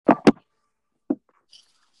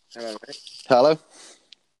Hello, mate. Hello.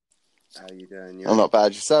 How you doing? You I'm right? not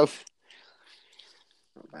bad. Yourself?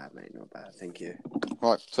 Not bad, mate. Not bad. Thank you.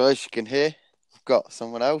 Right. So as you can hear, we've got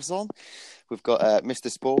someone else on. We've got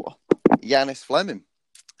Mr. Sport, Yiannis Fleming.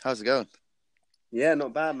 How's it going? Yeah,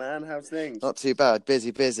 not bad, man. How's things? Not too bad.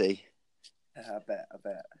 Busy, busy. I bet. I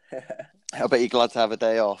bet. I bet you're glad to have a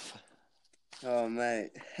day off. Oh,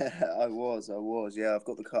 mate. I was. Yeah, I've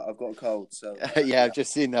got a cold, so Yeah, I've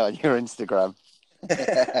just seen that on your Instagram.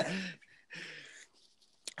 yeah.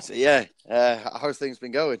 So yeah, how's things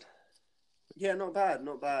been going? Yeah, not bad.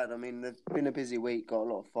 Not bad. I mean, it's been a busy week. Got a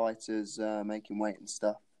lot of fighters making weight and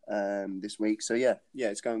stuff this week. So yeah,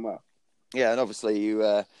 it's going well. Yeah, and obviously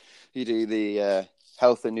you do the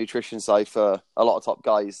health and nutrition side for a lot of top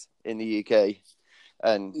guys in the UK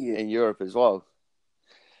and Yeah. in Europe as well.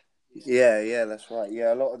 Yeah, that's right.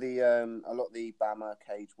 Yeah, a lot of the BAMA,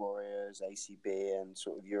 Cage Warriors, ACB, and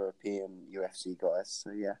sort of European UFC guys.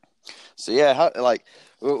 So yeah. So yeah,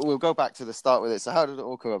 we'll go back to the start with it. So how did it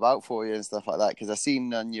all come about for you and stuff like that? Because I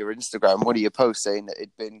seen on your Instagram one of your posts saying that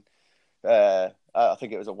it'd been, I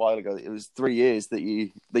think it was a while ago. It was 3 years that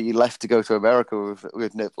you left to go to America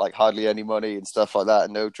with like hardly any money and stuff like that,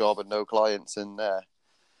 and no job and no clients. And what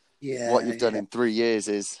Yeah, you've done yeah. in 3 years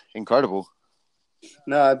is incredible.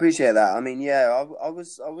 No, I appreciate that. I mean, yeah, I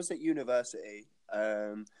was at university,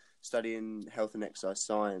 studying health and exercise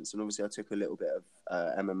science, and obviously I took a little bit of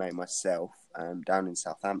MMA myself, down in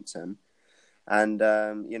Southampton, and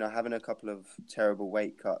having a couple of terrible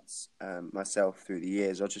weight cuts myself through the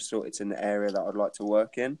years, I just thought it's an area that I'd like to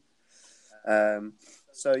work in.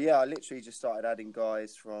 So yeah, I literally just started adding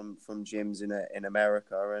guys from gyms in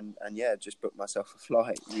America, and yeah, just booked myself a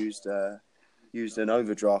flight, used an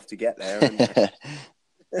overdraft to get there,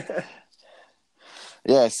 and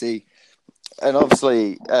Yeah, see, and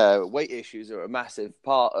obviously weight issues are a massive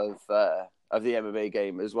part of the MMA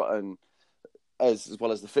game as well, and as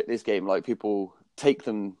well as the fitness game. Like people take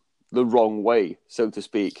them the wrong way, so to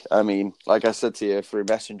speak. I mean, like I said to you through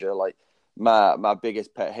Messenger, like my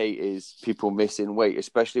biggest pet hate is people missing weight,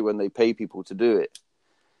 especially when they pay people to do it.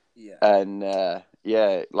 yeah. And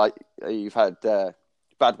yeah, like you've had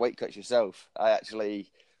bad weight cuts yourself. I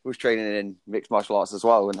actually was training in mixed martial arts as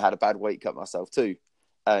well and had a bad weight cut myself too,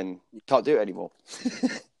 and can't do it anymore.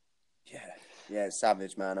 Yeah, yeah, it's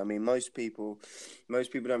savage, man. I mean, most people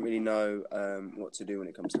don't really know what to do when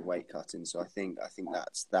it comes to weight cutting. So I think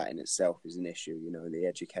that in itself is an issue. The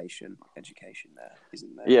education there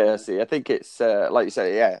isn't there. Yeah, see, I think it's like you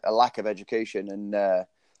say, yeah, a lack of education and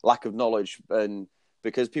lack of knowledge, and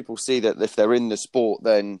because people see that if they're in the sport,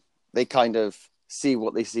 then they kind of see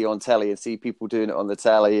what they see on telly and see people doing it on the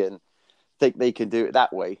telly and think they can do it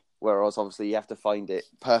that way. Whereas obviously you have to find it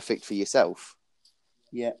perfect for yourself.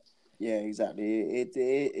 Yeah, yeah, exactly.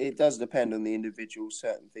 It does depend on the individual.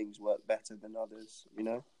 Certain things work better than others.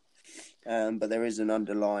 But there is an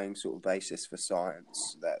underlying sort of basis for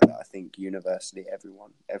science that I think universally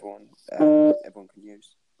everyone can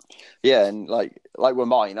use. Yeah, and like with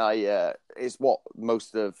mine, I it's what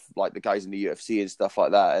most of like the guys in the UFC and stuff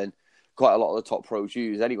like that, and quite a lot of the top pros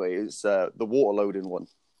use anyway. Is the water loading one,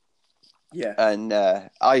 Yeah, and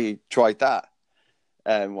I tried that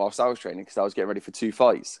whilst I was training because I was getting ready for two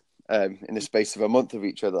fights in the space of a month of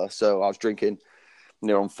each other. So I was drinking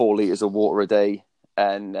on 4 liters of water a day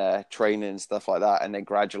and training and stuff like that, and then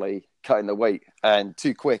gradually cutting the weight. And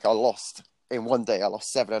too quick, I lost in one day. I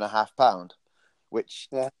lost 7.5 pounds, which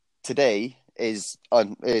yeah, today is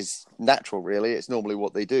natural. Really, it's normally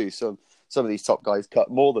what they do. So some of these top guys cut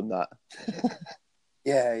more than that.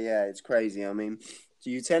 yeah. It's crazy. I mean, so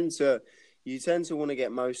you tend to want to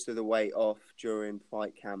get most of the weight off during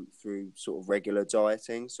fight camp through sort of regular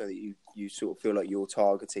dieting, so that you sort of feel like you're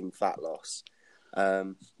targeting fat loss.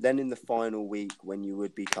 Then in the final week, when you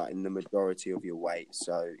would be cutting the majority of your weight,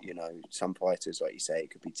 so some fighters, like you say,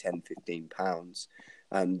 it could be 10, 15 pounds,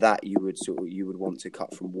 that you would want to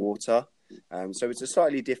cut from water. So it's a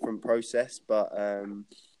slightly different process, but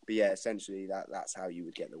yeah, essentially that's how you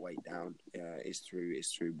would get the weight down, is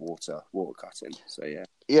through water cutting. So yeah.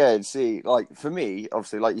 Yeah, and see, like for me,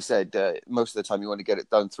 obviously, like you said, most of the time you want to get it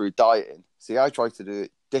done through dieting. See, I try to do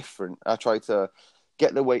it different. I try to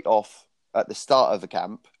get the weight off at the start of the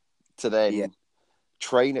camp to Yeah, then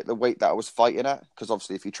train at the weight that I was fighting at. Because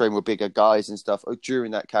obviously, if you train with bigger guys and stuff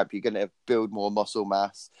during that camp, you're going to build more muscle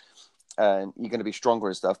mass and you're going to be stronger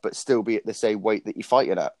and stuff, but still be at the same weight that you're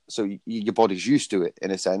fighting at. So your body's used to it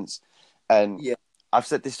in a sense. And yeah, I've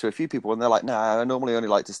said this to a few people and they're like, nah, I normally only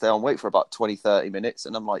like to stay on weight for about 20, 30 minutes.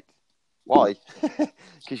 And I'm like, why?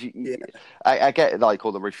 Because yeah. I get like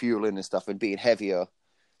all the refueling and stuff and being heavier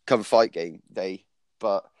come fight game day.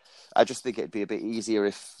 but I just think it'd be a bit easier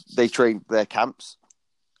if they trained their camps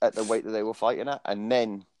at the weight that they were fighting at, and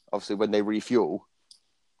then obviously when they refuel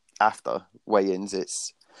after weigh-ins,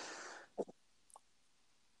 it's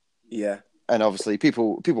and obviously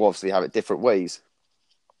people obviously have it different ways.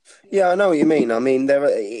 Yeah, I know what you mean. I mean,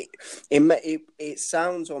 it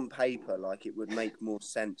sounds on paper like it would make more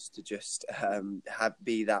sense to just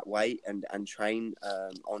be that weight and train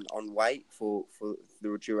on weight for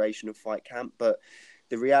the duration of fight camp. But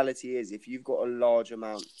the reality is, if you've got a large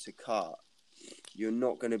amount to cut, you're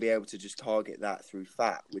not going to be able to just target that through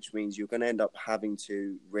fat, which means you're going to end up having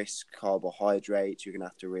to risk carbohydrates. You're going to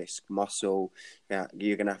have to risk muscle.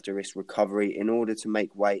 You're going to have to risk recovery in order to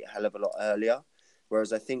make weight a hell of a lot earlier.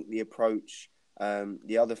 Whereas I think the approach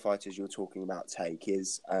the other fighters you're talking about take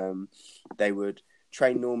is they would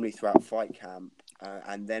train normally throughout fight camp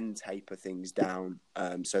and then taper things down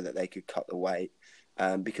so that they could cut the weight.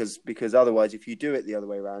 Because otherwise, if you do it the other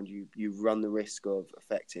way around, you run the risk of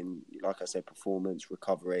affecting, like I said, performance,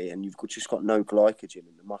 recovery, and you've just got no glycogen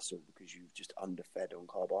in the muscle because you've just underfed on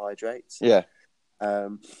carbohydrates. Yeah.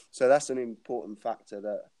 So that's an important factor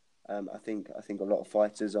that I think a lot of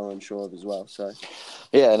fighters are unsure of as well. So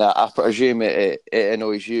yeah, and I presume it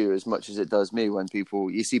annoys you as much as it does me when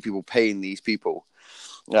you see people paying these people,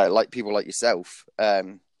 like people like yourself,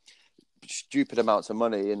 stupid amounts of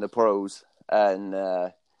money in the pros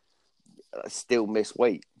and still miss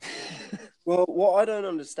weight. Well, what I don't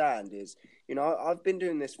understand is, I've been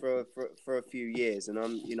doing this for a few years, and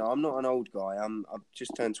I'm not an old guy. I've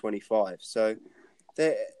just turned 25, so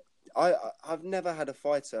I've never had a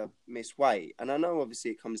fighter miss weight, and I know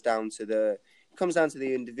obviously it comes down to the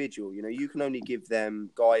individual. You can only give them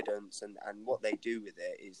guidance, and what they do with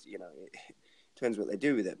it is, it depends what they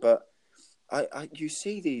do with it. But you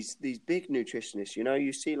see these big nutritionists,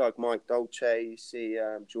 you see like Mike Dolce, you see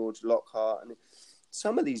George Lockhart, and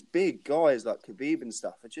some of these big guys like Khabib and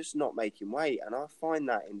stuff are just not making weight, and I find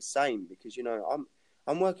that insane because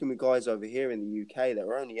I'm working with guys over here in the UK that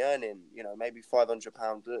are only earning maybe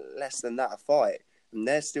 £500 less than that a fight, and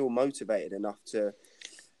they're still motivated enough to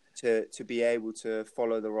be able to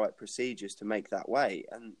follow the right procedures to make that weight,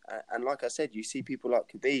 and like I said, you see people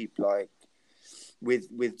like Khabib like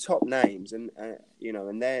with top names, and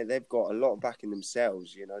and they've got a lot of backing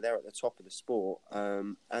themselves. They're at the top of the sport,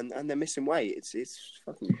 and they're missing weight. It's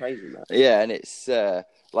fucking crazy, man. Yeah, and it's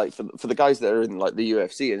like for the guys that are in like the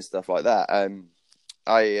UFC and stuff like that.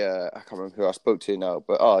 I can't remember who I spoke to now,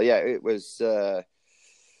 but it was Joe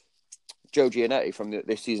Giannetti from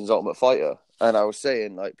this season's Ultimate Fighter, and I was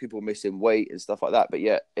saying like people missing weight and stuff like that. But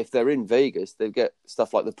yet, if they're in Vegas, they get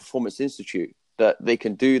stuff like the Performance Institute that they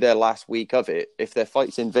can do their last week of it. If their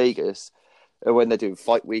fight's in Vegas, or when they're doing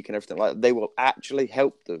fight week and everything like that, they will actually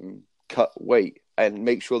help them cut weight and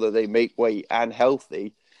make sure that they make weight and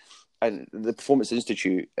healthy. And the Performance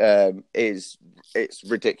Institute it's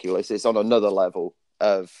ridiculous. It's on another level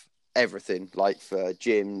of everything, like for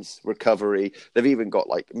gyms, recovery. They've even got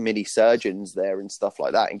like mini surgeons there and stuff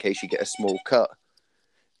like that in case you get a small cut.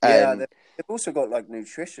 Yeah, they've also got like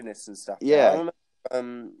nutritionists and stuff. Yeah. I remember,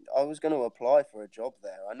 I was going to apply for a job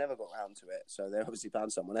there. I never got around to it, so they obviously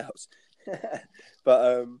found someone else.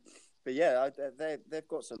 But yeah, they've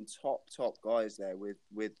got some top guys there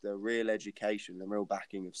with the real education, the real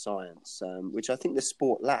backing of science, which I think the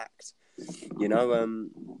sport lacked.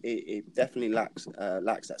 It definitely lacks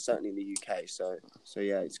that, certainly in the UK. So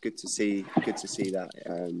yeah, it's good to see that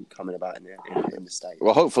coming about in the States.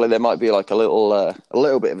 Well, hopefully there might be like a little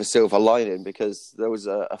bit of a silver lining, because there was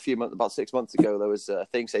about 6 months ago, there was a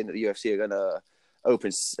thing saying that the UFC are going to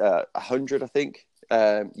open 100, I think,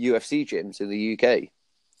 UFC gyms in the UK,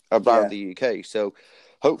 around the UK. So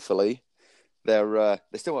hopefully there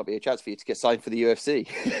still might be a chance for you to get signed for the UFC.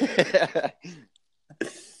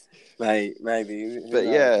 Maybe. But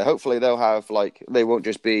yeah, hopefully they'll have they won't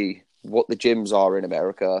just be what the gyms are in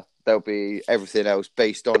America. There'll be everything else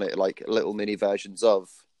based on it, like little mini versions of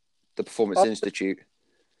the Performance Institute.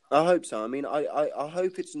 I hope so. I mean, I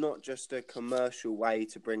hope it's not just a commercial way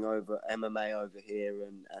to bring over MMA over here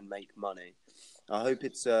and make money. I hope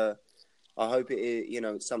it's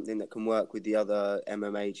it's something that can work with the other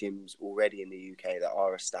MMA gyms already in the UK that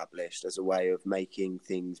are established as a way of making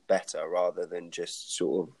things better, rather than just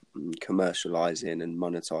sort of commercializing and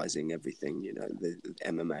monetizing everything, the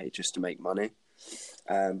MMA just to make money.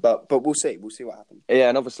 But we'll see what happens. Yeah,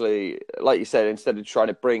 and obviously, like you said, instead of trying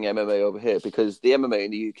to bring MMA over here, because the MMA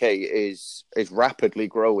in the UK is rapidly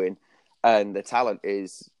growing and the talent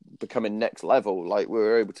is becoming next level. Like,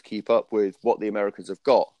 we're able to keep up with what the Americans have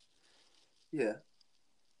got. Yeah,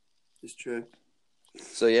 it's true.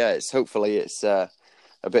 So yeah, hopefully it's a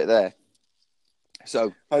bit there.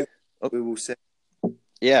 So, Hope we will see.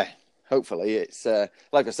 yeah, hopefully it's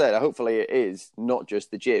like I said. Hopefully it is not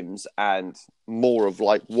just the gyms and more of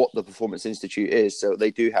like what the Performance Institute is. So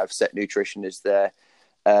they do have set nutritionists there.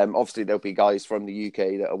 Obviously, there'll be guys from the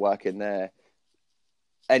UK that are working there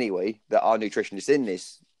anyway that are nutritionists in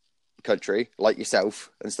this country, like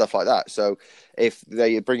yourself and stuff like that. So if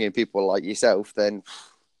they bring in people like yourself, then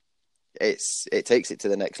it takes it to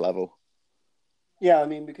the next level. Yeah, I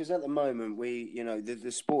mean, because at the moment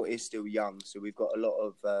the sport is still young, so we've got a lot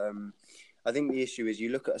of. I think the issue is you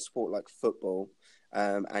look at a sport like football,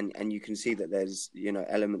 and you can see that there's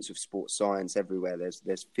elements of sports science everywhere.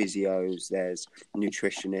 There's physios, there's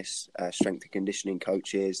nutritionists, strength and conditioning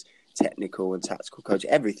coaches, technical and tactical coach,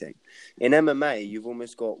 everything. In MMA, you've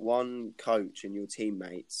almost got one coach and your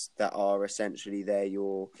teammates that are essentially they're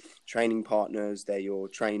your training partners, they're your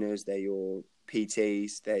trainers, they're your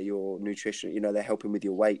PTs, they're your nutrition. They're helping with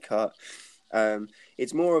your weight cut.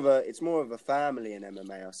 It's more of a family in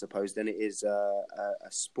MMA, I suppose, than it is a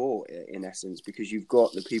sport in essence, because you've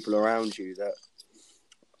got the people around you that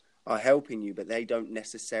are helping you, but they don't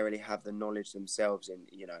necessarily have the knowledge themselves in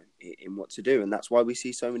what to do, and that's why we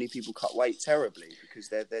see so many people cut weight terribly, because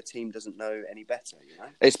their team doesn't know any better.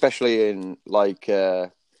 Especially in like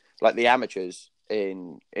the amateurs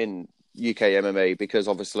in UK MMA, because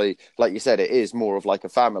obviously, like you said, it is more of like a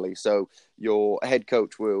family. So your head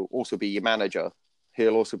coach will also be your manager.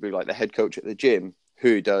 He'll also be like the head coach at the gym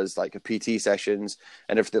who does like a PT sessions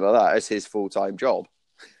and everything like that as his full-time job.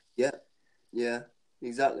 Yeah,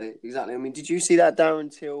 exactly. I mean, did you see that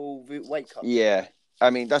Darren Till weight cut? Yeah. I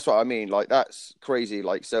mean, that's what I mean. Like, that's crazy.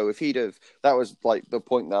 Like, so if that was like the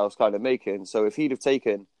point that I was kind of making. So if he'd have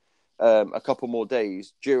taken a couple more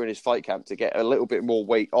days during his fight camp to get a little bit more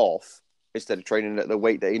weight off, instead of training at the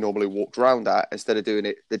weight that he normally walked around at, instead of doing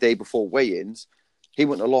it the day before weigh-ins, he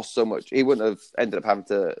wouldn't have lost so much. He wouldn't have ended up having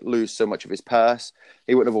to lose so much of his purse.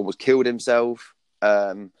 He wouldn't have almost killed himself.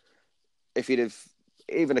 If he'd have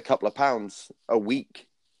even a couple of pounds a week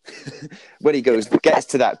when he gets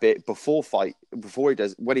to that bit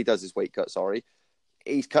when he does his weight cut,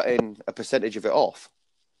 he's cutting a percentage of it off.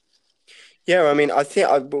 Yeah, I mean, I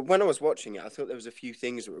think when I was watching it, I thought there was a few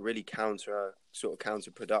things that were really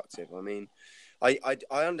counterproductive. I mean, I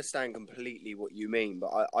understand completely what you mean, but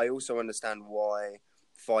I also understand why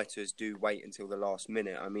fighters do wait until the last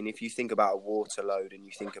minute. I mean, if you think about a water load and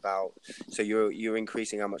you think about, so you're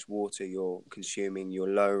increasing how much water you're consuming, you're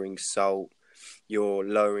lowering salt, you're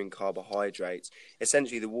lowering carbohydrates.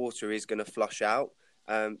 Essentially, the water is going to flush out.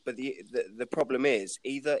 But the problem is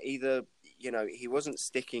either he wasn't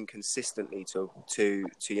sticking consistently to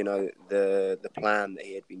the plan that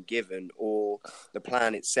he had been given, or the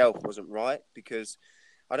plan itself wasn't right, because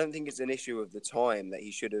I don't think it's an issue of the time that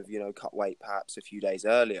he should have cut weight perhaps a few days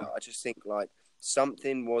earlier. I just think like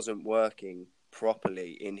something wasn't working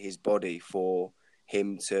properly in his body for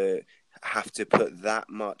him to have to put that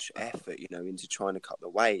much effort into trying to cut the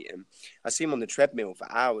weight. And I see him on the treadmill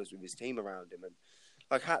for hours with his team around him, and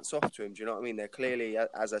like, hats off to him. Do you know what I mean? They're clearly,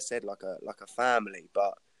 as I said, like a family,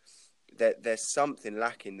 but there's something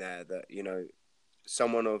lacking there that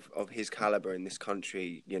someone of his caliber in this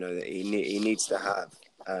country, that he needs to have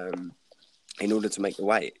in order to make the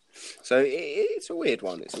weight. So it's a weird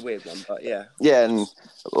one. But yeah. Yeah, and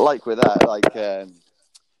like with that, like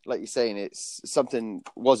you're saying, it's something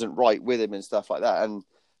wasn't right with him and stuff like that, and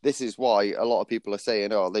this is why a lot of people are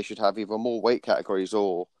saying, oh, they should have even more weight categories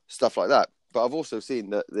or stuff like that. But I've also seen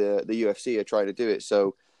that the UFC are trying to do it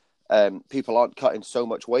so people aren't cutting so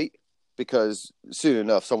much weight, because soon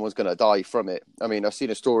enough someone's going to die from it. I mean, I've seen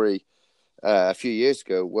a story a few years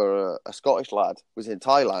ago where a Scottish lad was in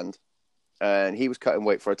Thailand and he was cutting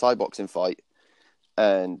weight for a Thai boxing fight,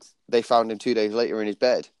 and they found him 2 days later in his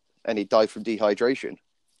bed and he died from dehydration.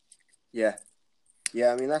 Yeah.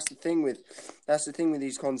 I mean, that's the thing with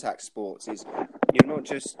these contact sports is you're not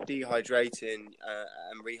just dehydrating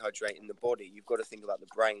and rehydrating the body. You've got to think about the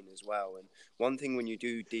brain as well. And one thing, when you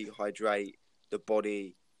do dehydrate the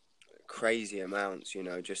body crazy amounts,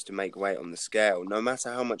 just to make weight on the scale, no matter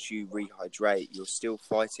how much you rehydrate, you're still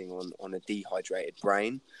fighting on a dehydrated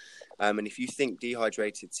brain. And if you think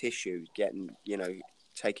dehydrated tissue getting,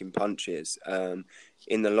 taking punches,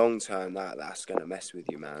 in the long term, that's going to mess with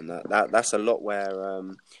you, man. That's a lot where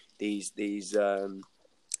these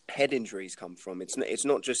head injuries come from. It's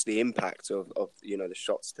not just the impact of the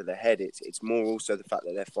shots to the head. It's more also the fact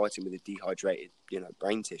that they're fighting with a dehydrated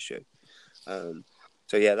brain tissue.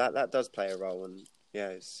 So yeah, that does play a role, and yeah,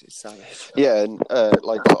 it's savage. Yeah, and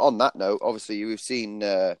like on that note, obviously we've seen.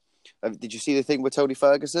 Did you see the thing with Tony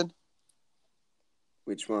Ferguson?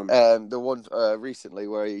 Which one? The one recently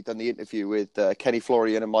where he done the interview with Kenny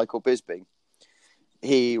Florian and Michael Bisping.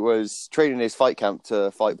 He was training his fight camp to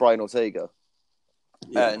fight Brian Ortega,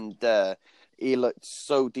 Yeah. and he looked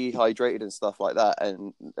so dehydrated and stuff like that.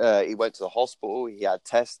 And he went to the hospital. He had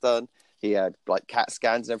tests done. He had like CAT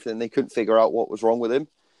scans and everything. They couldn't figure out what was wrong with him.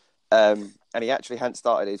 And he actually hadn't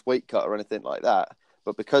started his weight cut or anything like that.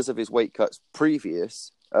 But because of his weight cuts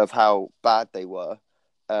previous of how bad they were,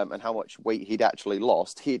 and how much weight he'd actually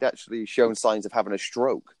lost, he'd actually shown signs of having a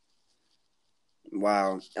stroke.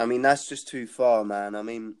 Wow. I mean, that's just too far, man. I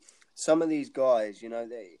mean, some of these guys,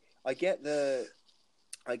 I get that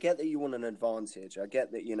you want an advantage. I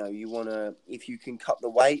get that, you want to, if you can cut the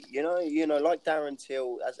weight, like Darren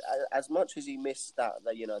Till, as much as he missed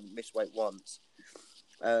missed weight once,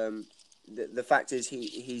 the fact is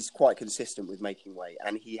he's quite consistent with making weight,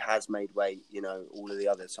 and he has made weight, all of the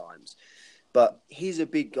other times. But he's a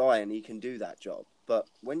big guy and he can do that job. But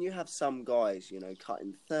when you have some guys,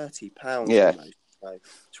 cutting 30 pounds almost,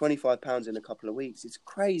 25 pounds in a couple of weeks, it's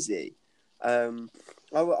crazy. I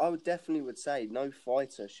would definitely would say no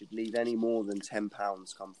fighter should leave any more than 10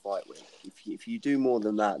 pounds come fight week. If you do more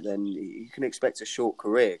than that, then you can expect a short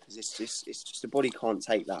career, because it's just the body can't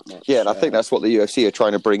take that much. Yeah, and I think that's what the UFC are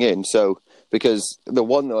trying to bring in. So, because the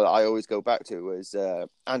one that I always go back to is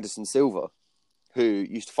Anderson Silva, who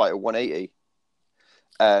used to fight at 180.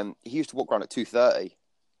 He used to walk around at 230.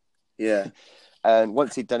 Yeah. And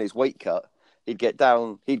once he'd done his weight cut, he'd get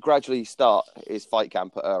down, he'd gradually start his fight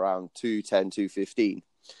camp at around 210, 215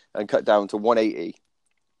 and cut down to 180.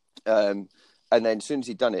 And then as soon as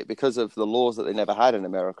he'd done it, because of the laws that they never had in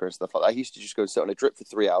America and stuff like that, he used to just go and sit on a drip for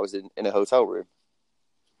 3 hours in a hotel room.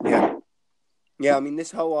 Yeah. Yeah, I mean,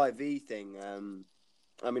 this whole IV thing,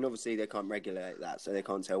 I mean, obviously they can't regulate that, so they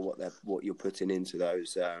can't tell what you're putting into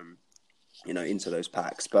those, into those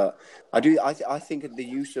packs. But I think the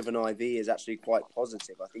use of an IV is actually quite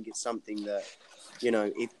positive. I think it's something that,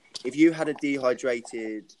 if you had a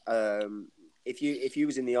dehydrated, if you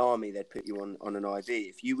was in the army, they'd put you on an IV.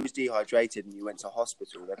 If you was dehydrated and you went to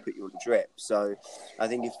hospital, they'd put you on a drip. So I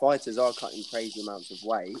think if fighters are cutting crazy amounts of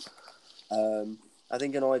weight, I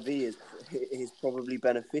think an IV is probably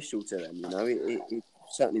beneficial to them. It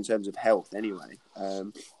certainly in terms of health, anyway.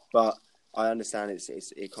 But I understand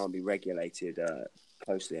it can't be regulated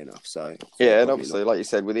closely enough. So yeah, and obviously, like you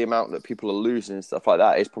said, with the amount that people are losing and stuff like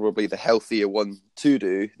that, it's probably the healthier one to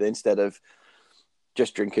do instead of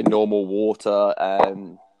just drinking normal water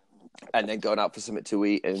and then going out for something to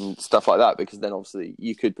eat and stuff like that. Because then obviously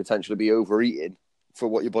you could potentially be overeating for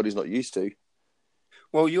what your body's not used to.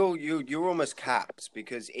 Well, you're almost capped,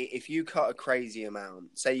 because if you cut a crazy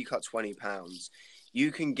amount, say you cut 20 pounds,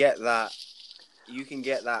 you can get that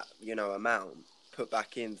amount put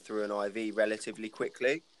back in through an IV relatively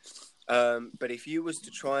quickly. But if you was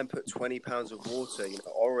to try and put 20 pounds of water,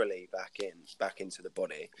 orally back into the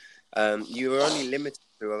body, you are only limited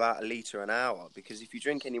to about a litre an hour, because if you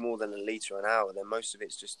drink any more than a litre an hour, then most of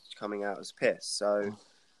it's just coming out as piss. So,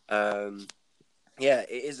 yeah,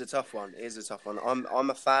 it is a tough one. I'm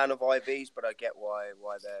a fan of IVs, but I get why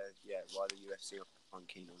the UFC aren't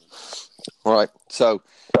keen on them. All right, so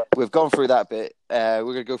we've gone through that bit. We're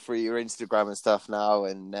gonna go through your Instagram and stuff now,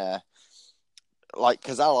 and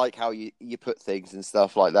because I like how you put things and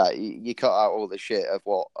stuff like that. You cut out all the shit of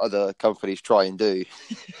what other companies try and do.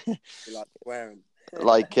 You like swearing.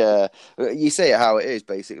 You say it how it is,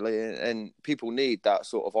 basically, and people need that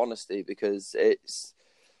sort of honesty, because it's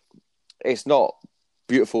not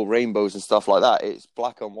beautiful rainbows and stuff like that. It's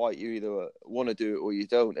black and white. You either want to do it or you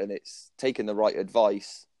don't, and it's taking the right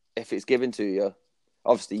advice if it's given to you.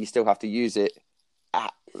 Obviously, you still have to use it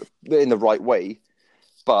in the right way,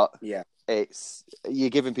 but yeah, you're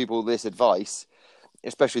giving people this advice,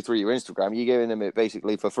 especially through your Instagram. You're giving them it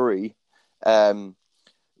basically for free,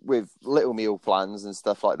 with little meal plans and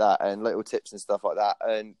stuff like that, and little tips and stuff like that.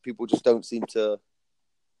 And people just don't seem to.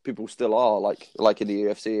 People still are like in the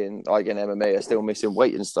UFC and like in MMA are still missing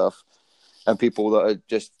weight and stuff, and people that are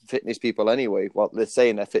just fitness people anyway. Well, they're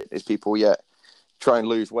saying they're fitness people, yet try and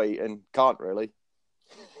lose weight and can't really.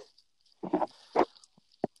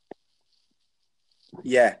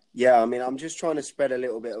 Yeah. I mean, I'm just trying to spread a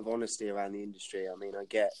little bit of honesty around the industry. I mean, I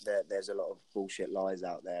get that there's a lot of bullshit lies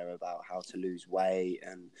out there about how to lose weight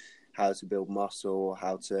and how to build muscle,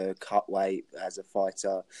 how to cut weight as a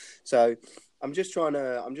fighter. So I'm just trying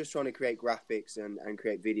to create graphics and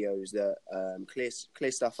create videos that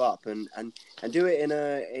clear stuff up and do it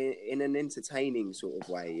in an entertaining sort of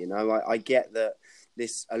way. I get that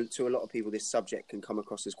this, to a lot of people, this subject can come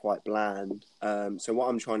across as quite bland. So what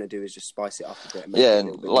I'm trying to do is just spice it up a bit. And make it a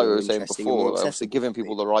little bit like we more were saying interesting before, and more obviously giving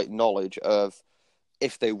people the right knowledge of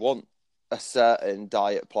if they want a certain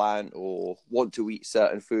diet plan or want to eat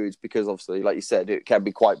certain foods, because obviously, like you said, it can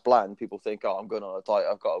be quite bland. People think, oh, I'm going on a diet,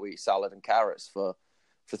 I've got to eat salad and carrots for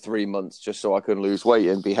 3 months just so I can lose weight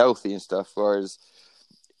and be healthy and stuff. Whereas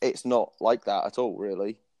it's not like that at all,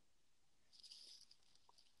 really.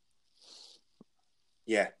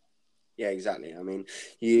 Yeah, yeah, exactly. I mean,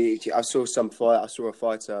 I saw a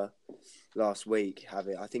fighter last week have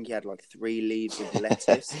it. I think he had like 3 leaves of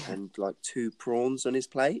lettuce and like 2 prawns on his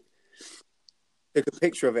plate. Took a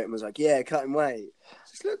picture of it and was like, "Yeah, cutting weight."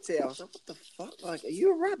 Just looked at it. I was like, "What the fuck? Like, are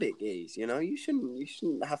you a rabbit, geez? You know, you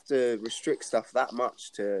shouldn't have to restrict stuff that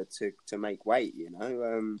much to make weight. You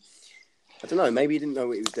know, I don't know. Maybe he didn't know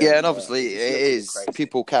what he was Yeah, doing, and but obviously it just it looked a bit is. crazy."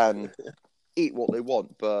 People can eat what they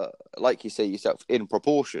want, but like you say yourself, in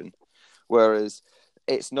proportion. Whereas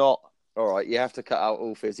it's not all right. You have to cut out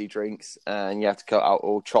all fizzy drinks, and you have to cut out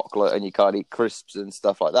all chocolate, and you can't eat crisps and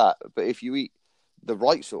stuff like that. But if you eat the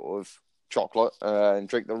right sort of chocolate and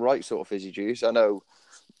drink the right sort of fizzy juice, I know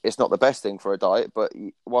it's not the best thing for a diet, but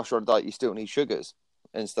whilst you're on a diet, you still need sugars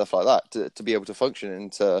and stuff like that to be able to function,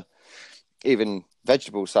 and to even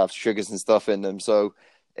vegetables have sugars and stuff in them. So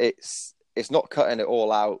it's not cutting it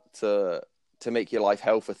all out to make your life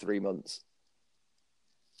hell for 3 months.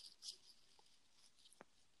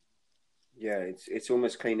 Yeah, it's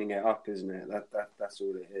almost cleaning it up, isn't it? That's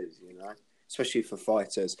all it is, you know. Especially for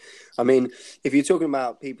fighters. I mean, if you're talking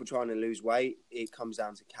about people trying to lose weight, it comes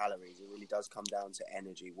down to calories. It really does come down to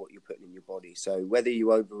energy, what you're putting in your body. So whether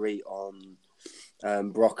you overeat on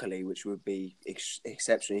broccoli, which would be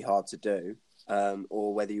exceptionally hard to do,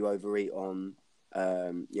 or whether you overeat on,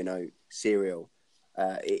 cereal,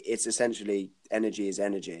 it's essentially energy is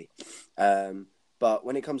energy. But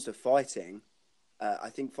when it comes to fighting,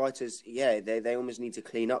 I think fighters, they almost need to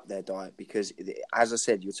clean up their diet because, as I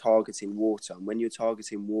said, you're targeting water. And when you're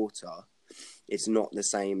targeting water, it's not the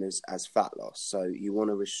same as fat loss. So you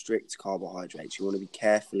want to restrict carbohydrates. You want to be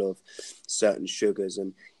careful of certain sugars.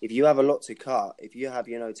 And if you have a lot to cut, if you have,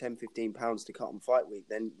 10, 15 pounds to cut on fight week,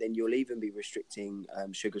 then you'll even be restricting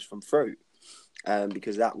sugars from fruit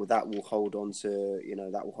because that will hold on to,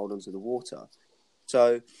 the water.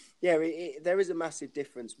 So, yeah, there is a massive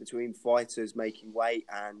difference between fighters making weight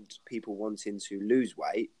and people wanting to lose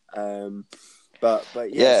weight. But yeah,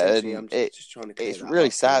 Yeah, essentially, and I'm just trying to clear it's that really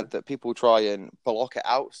up. sad that people try and block it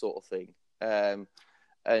out, sort of thing,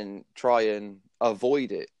 and try and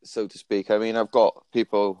avoid it, so to speak. I mean, I've got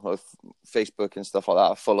people of Facebook and stuff like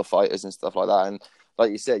that full of fighters and stuff like that, and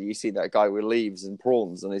like you said, you see that guy with leaves and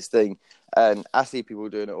prawns on his thing, and I see people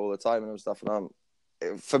doing it all the time and stuff. And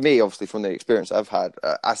for me, obviously, from the experience I've had,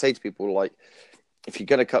 I say to people, like, if you're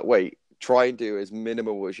going to cut weight, try and do as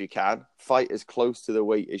minimal as you can. Fight as close to the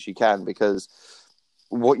weight as you can, because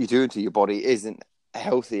what you're doing to your body isn't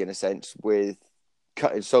healthy in a sense with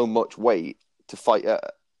cutting so much weight to fight a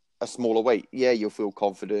smaller weight. Yeah, you'll feel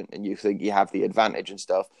confident and you think you have the advantage and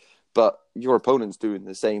stuff, but your opponent's doing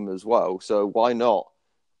the same as well. So why not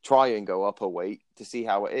try and go up a weight to see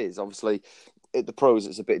how it is? Obviously, at the pros,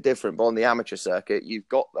 it's a bit different, but on the amateur circuit, you've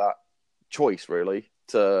got that choice really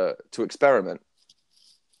to experiment.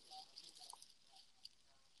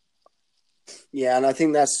 Yeah, and I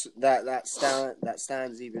think that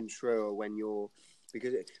stands even truer when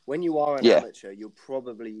when you are an Yeah. amateur, you're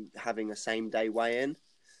probably having a same day weigh in.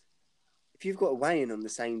 If you've got a weigh in on the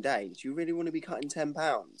same day, do you really want to be cutting 10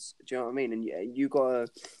 pounds? Do you know what I mean? And you got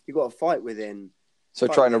to fight So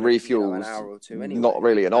trying to an refuel's hour or two not anyway.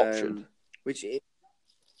 really an option. Which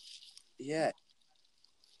yeah,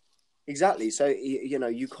 exactly. So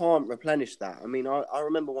you can't replenish that. I mean, I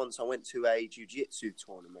remember once I went to a jiu-jitsu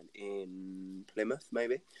tournament in Plymouth,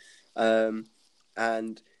 maybe,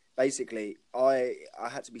 and basically I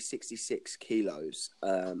had to be 66 kilos,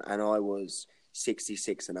 and I was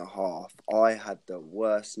 66 and a half. I had the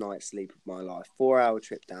worst night's sleep of my life. 4-hour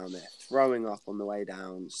trip down there, throwing up on the way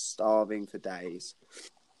down, starving for days.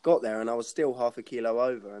 Got there and I was still half a kilo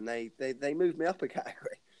over, and they moved me up a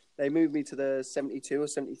category. They moved me to the 72 or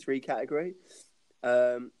 73 category.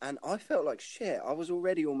 And I felt like shit. I was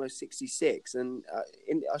already almost 66, and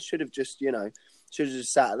I should have just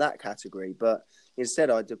sat at that category. But instead,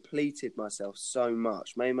 I depleted myself so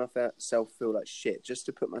much, made myself feel like shit just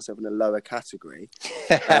to put myself in a lower category.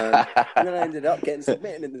 And then I ended up getting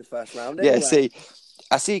submitted in the first round Yeah, anyway.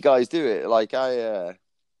 I see guys do it. Like I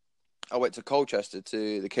went to Colchester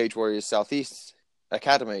to the Cage Warriors Southeast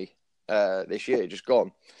Academy this year, just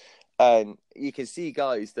gone. And you can see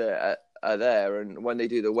guys that are there, and when they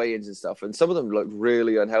do the weigh-ins and stuff, and some of them look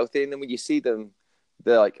really unhealthy. And then when you see them,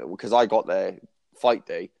 they're like, because I got there fight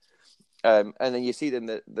day, and then you see them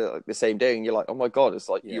the same day, and you're like, oh my god, it's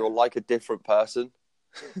like you're like a different person.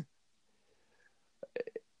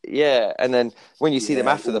 Yeah, and then when you see them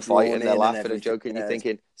Yeah, after all the fight drawn and they're in and laughing and everything. joking, you're Yeah,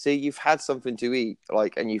 thinking, see, you've had something to eat,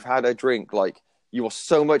 like, and you've had a drink, like, you are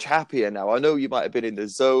so much happier now. I know you might have been in the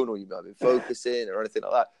zone or you might have been focusing or anything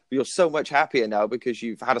like that, but you're so much happier now because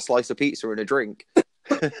you've had a slice of pizza and a drink.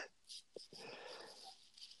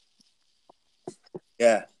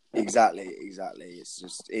 yeah, exactly. It's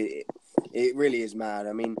just it really is mad.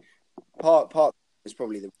 I mean, part is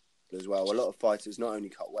probably the as well. A lot of fighters not only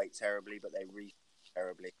cut weight terribly, but they re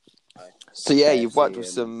terribly. You know, So yeah, KFC and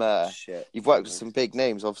shit. you've worked You with know. some big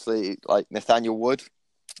names, obviously, like Nathaniel Wood,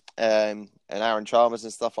 and Aaron Chalmers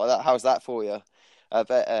and stuff like that. How's that for you? I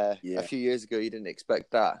bet a Yeah. few years ago you didn't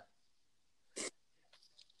expect that.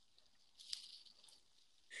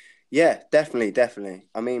 Yeah, definitely.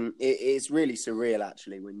 I mean, it's really surreal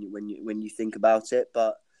actually when you think about it.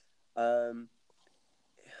 But um,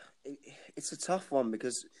 it, it's a tough one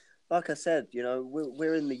because, like I said, you know,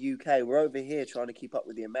 we're in the UK. We're over here trying to keep up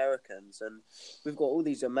with the Americans, and we've got all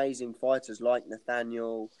these amazing fighters like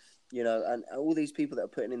Nathaniel, you know, and all these people that are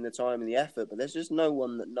putting in the time and the effort. But there's just no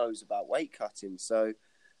one that knows about weight cutting. So,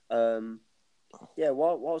 um, yeah,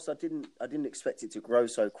 whilst I didn't expect it to grow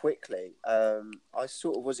so quickly. I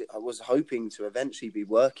sort of I was hoping to eventually be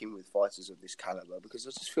working with fighters of this caliber because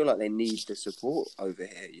I just feel like they need the support over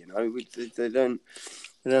here. You know, they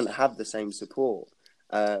don't have the same support.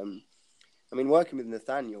 Um, I mean, working with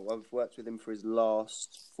Nathaniel, I've worked with him for his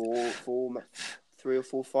last three or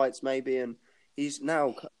four fights maybe, and he's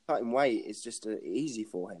now cutting weight is just easy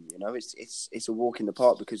for him. You know, it's a walk in the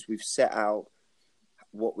park because we've set out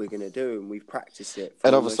what we're going to do and we've practiced it for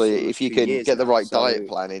And obviously, if almost you 2 years can get the now. right diet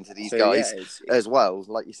plan into these So yeah, guys as well,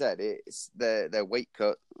 like you said, it's their weight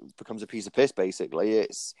cut becomes a piece of piss. Basically,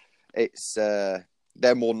 it's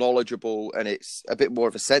they're more knowledgeable and it's a bit more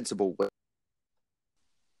of a sensible way.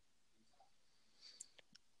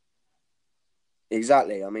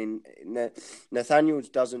 exactly. I mean, Nathaniel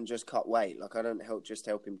doesn't just cut weight. Like I don't help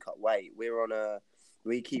him cut weight.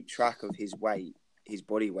 We keep track of his weight, his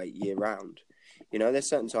body weight year round. You know, there's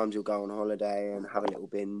certain times you'll go on holiday and have a little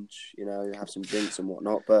binge. You know, have some drinks and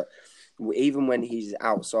whatnot. But even when he's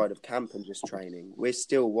outside of camp and just training, we're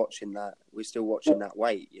still watching that. We're still watching that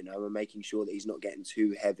weight. You know, and making sure that he's not getting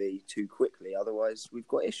too heavy too quickly. Otherwise, we've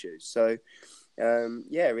got issues. So.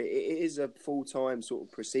 Yeah, it is a full time sort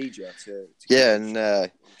of procedure to keep Yeah, on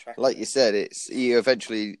and tracking like it. you said, it's you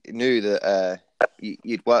eventually knew that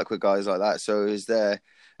you'd work with guys like that. So, is there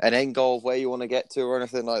an end goal of where you want to get to, or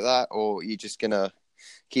anything like that, or are you just gonna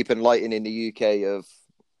keep enlightening in the UK of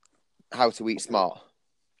how to eat smart?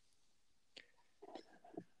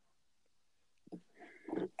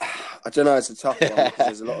 I don't know. It's a tough one because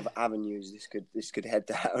there's a lot of avenues this could head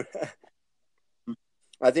down.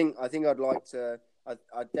 I think I'd like to.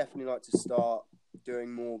 I'd definitely like to start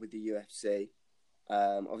doing more with the UFC.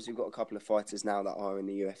 Obviously, we've got a couple of fighters now that are in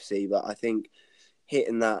the UFC, but I think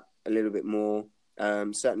hitting that a little bit more.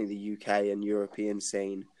 Certainly the UK and European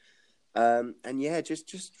scene. And yeah,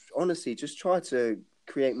 just honestly, just try to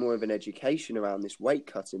create more of an education around this weight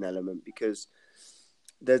cutting element because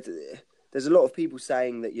there's there's a lot of people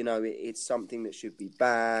saying that it's something that should be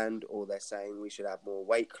banned, or they're saying we should have more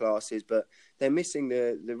weight classes, but they're missing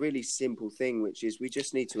the really simple thing, which is we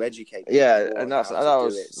just need to educate people Yeah, more and on that how to do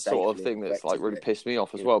was it the sort of safely and thing that's like really effectively. pissed me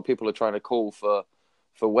off as You know? well. People are trying to call for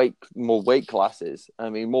more weight classes. I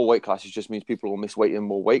mean, more weight classes just means people will miss weight in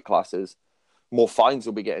more weight classes. More fines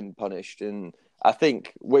will be getting punished, and I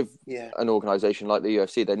think with Yeah, an organisation like the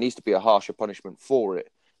UFC, there needs to be a harsher punishment for it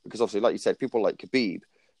because obviously, like you said, people like Khabib,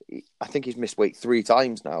 I think he's missed weight 3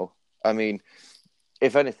 times now. I mean,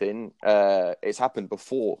 if anything, it's happened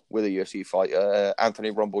before with a UFC fighter,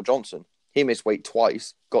 Anthony Rumble Johnson. He missed weight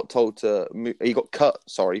twice, he got cut,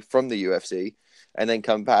 sorry, from the UFC, and then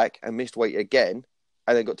come back and missed weight again,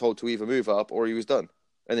 and then got told to either move up or he was done.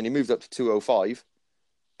 And then he moved up to 205,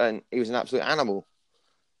 and he was an absolute animal.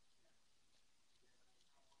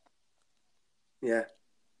 yeah,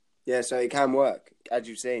 yeah. So it can work, as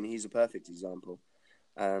you've seen. He's a perfect example.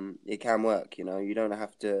 It can work. You don't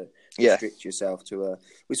have to Yeah, restrict yourself to a.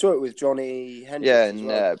 We saw it with Johnny yeah, Hendricks as and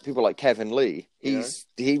well. people like Kevin Lee, You know.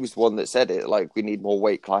 he was the one that said it. Like we need more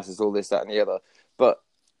weight classes, all this, that, and the other. But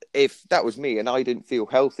if that was me and I didn't feel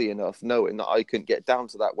healthy enough, knowing that I couldn't get down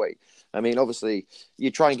to that weight, I mean, obviously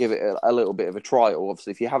you try and give it a little bit of a trial.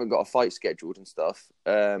 Obviously, if you haven't got a fight scheduled and stuff,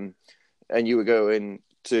 and you were going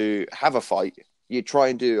to have a fight, you try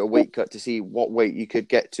and do a weight cut to see what weight you could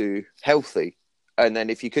get to healthy. And then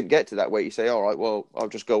if you couldn't get to that weight, you say, all right, well, I'll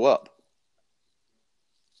just go up.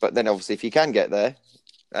 But then obviously if you can get there,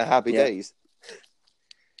 happy Yeah. days.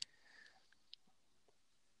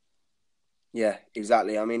 Yeah,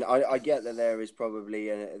 exactly. I mean, I get that there is probably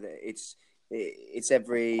it's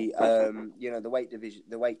every the weight division,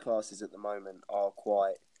 the weight classes at the moment are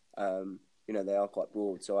quite they are quite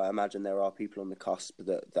broad. So I imagine there are people on the cusp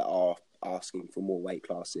that are asking for more weight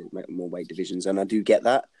classes, more weight divisions, and I do get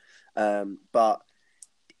that. But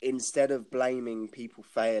instead of blaming people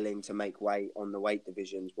failing to make weight on the weight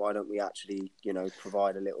divisions, why don't we actually,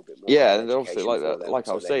 provide a little bit more of Yeah, an and obviously, education like for that, them like I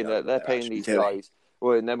so was they saying, know what they're they're paying actually these doing? guys,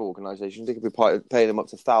 well, in them organisations, they could be paying them up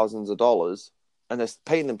to thousands of dollars, and they're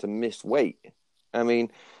paying them to miss weight. I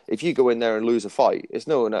mean, if you go in there and lose a fight, it's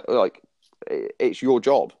no like it's your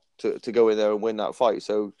job to go in there and win that fight.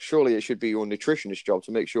 So surely it should be your nutritionist job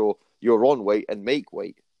to make sure you're on weight and make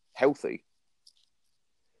weight healthy.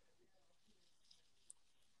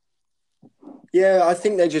 Yeah, I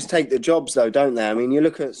think they just take the jobs though, don't they? I mean, you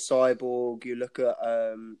look at Cyborg, you look at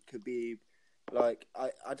Khabib. Like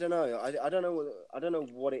I don't know, I don't know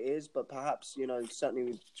what it is, but perhaps certainly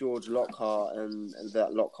with George Lockhart and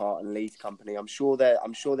that Lockhart and Leith company, I'm sure they're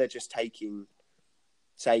just taking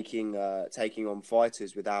on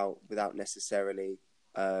fighters without necessarily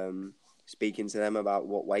speaking to them about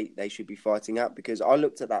what weight they should be fighting at. Because I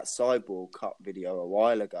looked at that Cyborg Cup video a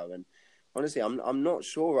while ago, and honestly, I'm not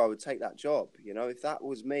sure I would take that job. If that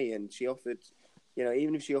was me and she offered,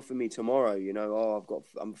 even if she offered me tomorrow,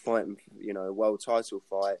 I'm fighting, a world title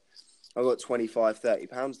fight. I've got 25, 30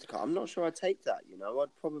 pounds to cut. I'm not sure I'd take that.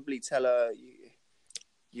 I'd probably tell her,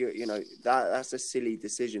 that's a silly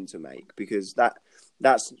decision to make, because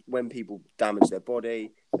that's when people damage their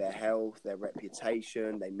body, their health, their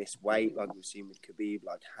reputation. They miss weight, like we've seen with Khabib,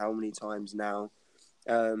 like how many times now.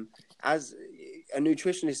 As a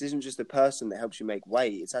nutritionist isn't just the person that helps you make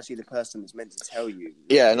weight; it's actually the person that's meant to tell you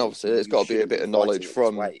that, Yeah, and obviously there's you got to be a shouldn't bit be of knowledge fighting at this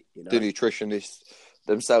from weight. the nutritionists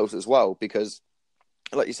themselves as well, because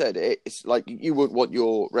like you said, it's like you wouldn't want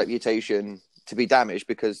your reputation to be damaged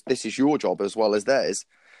because this is your job as well as theirs,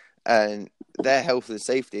 and their health and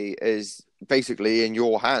safety is basically in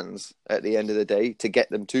your hands at the end of the day to get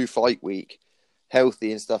them to fight week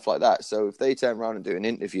healthy and stuff like that. So if they turn around and do an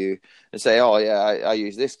interview and say, "Oh yeah, I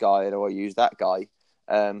use this guy and I use that guy,"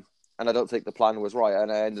 and I don't think the plan was right,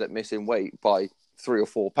 and I ended up missing weight by 3 or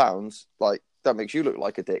 4 pounds, like that makes you look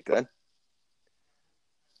like a dick then.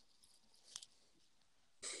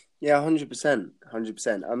 Yeah, 100%,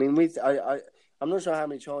 100%. I mean, I'm not sure how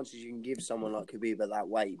many chances you can give someone like Khabib at that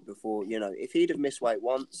weight before, if he'd have missed weight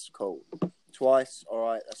once, cool. Twice, all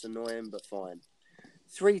right, that's annoying, but fine.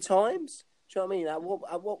 Three times? Do you know what I mean?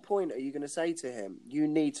 At what point are you going to say to him, you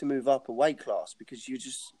need to move up a weight class, because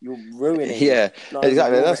you're ruining Yeah, not only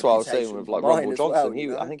exactly. your That's what I was saying reputation with but like mine Rumble as well,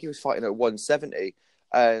 Johnson. I think he was fighting at 170,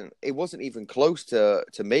 and it wasn't even close to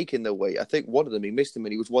making the weight. I think one of them he missed him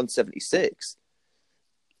and he was 176.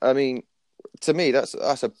 I mean, to me, that's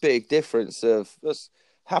a big difference of that's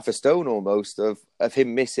half a stone almost of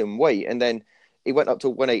him missing weight, and then he went up to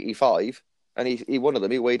 185, and he one of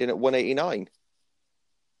them he weighed in at 189.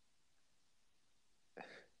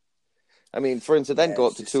 I mean, for him to then Yeah, go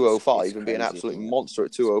up to it's 205 and be an crazy, absolute isn't it? monster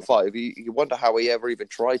at 205, you wonder how he ever even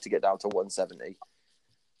tried to get down to 170.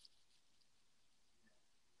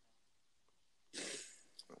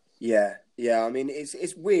 Yeah, yeah. I mean,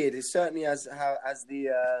 it's weird. It's certainly as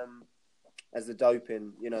the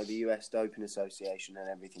doping, the US Doping Association and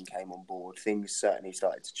everything came on board, things certainly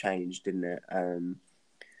started to change, didn't it?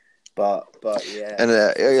 But yeah, And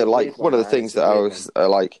it's a weird like one one, of the man. things It's a that I weird was one.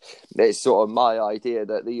 like, it's sort of my idea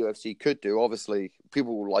that the UFC could do. Obviously,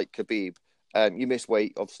 people like Khabib, you miss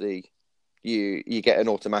weight, obviously, you get an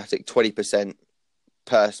automatic 20%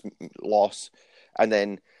 purse loss, and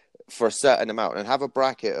then for a certain amount, and have a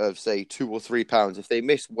bracket of say 2 or 3 pounds. If they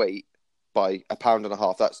miss weight by a pound and a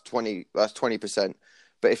half, that's 20. That's 20%.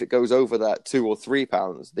 But if it goes over that 2 or 3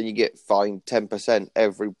 pounds, then you get fined 10%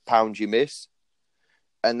 every pound you miss.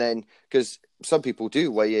 And then because some people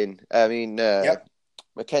do weigh in. I mean, Yep.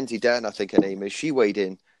 Mackenzie Dern, I think her name is. She weighed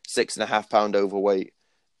in 6.5 pound overweight.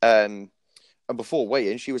 And before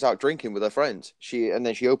weighing, she was out drinking with her friends. And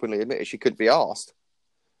then she openly admitted she couldn't be asked.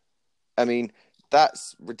 I mean,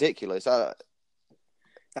 that's ridiculous. That's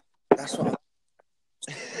what.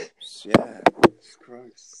 Yeah, it's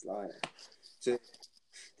gross. Like, to,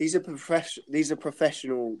 these are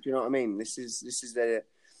professional. Do you know what I mean? This is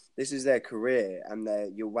their career, and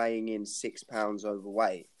you're weighing in 6 pounds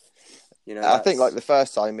overweight. I think like That's the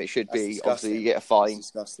first time it should that's be obviously you disgusting. get a That's fine,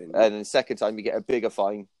 disgusting. and then the second time you get a bigger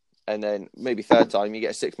fine, and then maybe third time you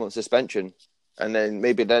get a 6 month suspension, and then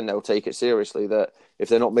maybe then they'll take it seriously that if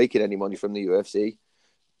they're not making any money from the UFC,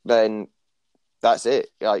 then that's it.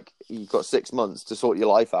 Like you've got 6 months to sort your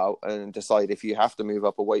life out and decide if you have to move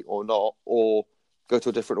up a weight or not, or go to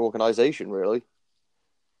a different organization, really.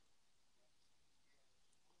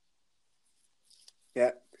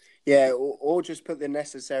 Yeah, yeah, or just put the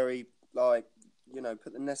necessary, like,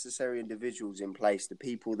 put the necessary individuals in place, the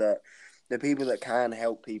people that can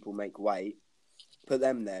help people make weight, put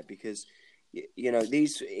them there, because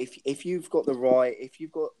these, if you've got if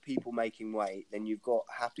you've got people making weight, then you've got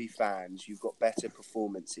happy fans, you've got better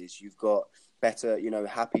performances, you've got better,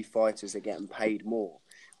 happy fighters that are getting paid more.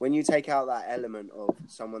 When you take out that element of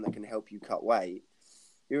someone that can help you cut weight,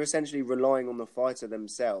 you're essentially relying on the fighter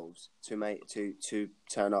themselves to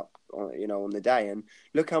turn up on the day. And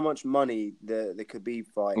look how much money the Khabib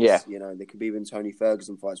Yeah, fights, the Khabib and Tony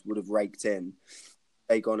Ferguson fights would have raked in.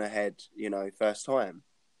 They gone ahead, first time.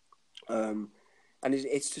 And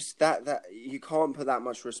it's just that you can't put that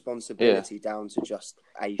much responsibility down to just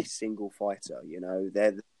a single fighter.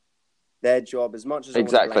 Their job, as much as I want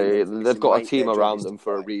to blame exactly. them for They've missing got a weight, team their job around is to them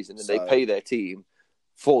for a fight. reason, and they So pay their team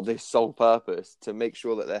for this sole purpose to make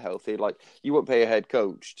sure that they're healthy. Like, you wouldn't pay a head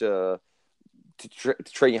coach to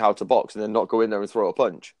train you how to box and then not go in there and throw a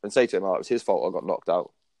punch and say to him, "Oh, it was his fault I got knocked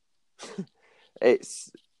out."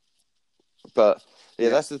 It's But yeah,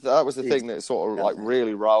 yeah, that was the thing that sort of like exactly.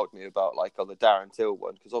 really riled me about, like, on the Darren Till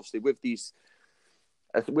one, because obviously with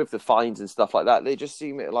the fines and stuff like that, they just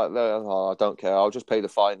seem like, oh, I don't care, I'll just pay the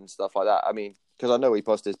fine and stuff like that. I mean, because I know he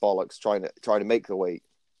busted his bollocks trying to make the weight,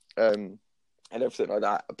 and everything like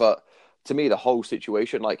that. But to me, the whole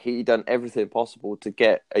situation, like, he done everything possible to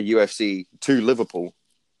get a UFC to Liverpool,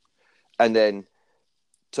 and then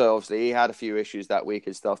so obviously he had a few issues that week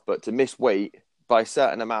and stuff, but to miss weight by a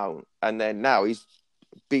certain amount, and then now he's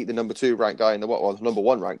beat the number 2 ranked guy in the world, or the number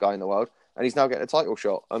 1 ranked guy in the world, and he's now getting a title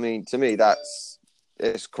shot. I mean, to me,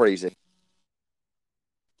 it's crazy.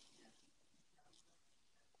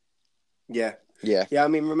 Yeah, Yeah, yeah. I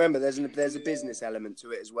mean, remember, there's a business element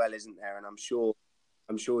to it as well, isn't there? And I'm sure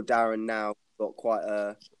Darren now got quite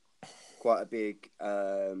a big,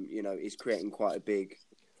 is creating quite a big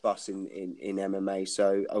fuss in MMA.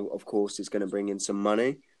 So of course it's going to bring in some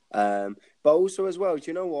money. But also as well, do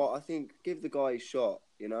you know what? I think give the guy a shot.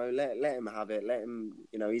 Let him have it. Let him.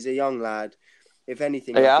 He's a young lad. If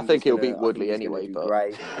anything, yeah. I think he'll beat I think Woodley he's gonna anyway, do but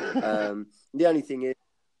great. The only thing is,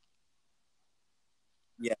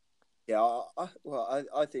 yeah, yeah.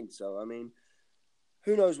 I think so. I mean,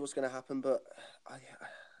 who knows what's going to happen? But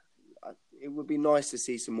it would be nice to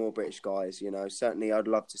see some more British guys. Certainly I'd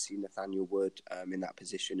love to see Nathaniel Wood in that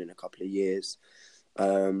position in a couple of years.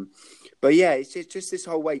 But yeah, it's just this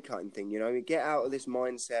whole weight cutting thing. Get out of this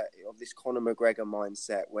mindset of this Conor McGregor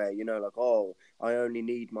mindset where like, oh, I only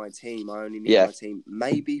need my team. I only need yeah, my team.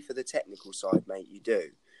 Maybe for the technical side, mate, you do.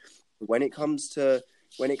 But when it comes to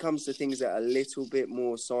things that are a little bit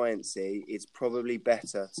more sciencey, it's probably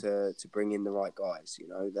better to bring in the right guys.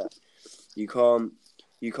 That you can't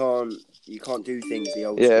you can't do things the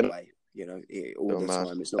old yeah. school way. All Oh, the mad.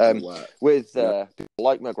 time. It's not going to work. With people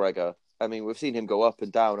like McGregor, I mean, we've seen him go up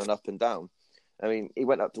and down and up and down. I mean, he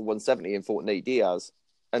went up to 170 and fought Nate Diaz,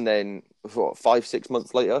 and then 5-6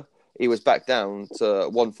 months later, he was back down to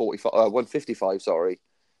 155. Sorry,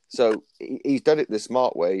 so he's done it the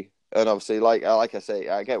smart way, and obviously, like I say,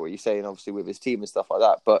 I get what you're saying, obviously with his team and stuff like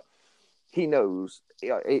that, but he knows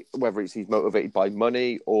whether he's motivated by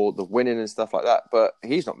money or the winning and stuff like that. But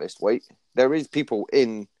he's not missed weight. There is people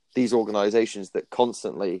in these organizations that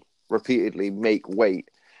constantly, repeatedly make weight,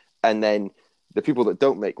 and then the people that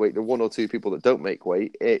don't make weight, the 1 or 2 people that don't make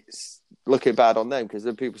weight, it's looking bad on them, because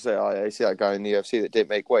then people say, "Oh, I see that guy in the UFC that didn't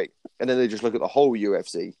make weight," and then they just look at the whole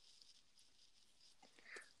UFC.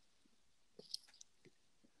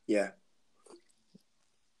 Yeah,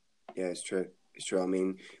 yeah, it's true. It's true. I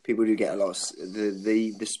mean, people do get a lot of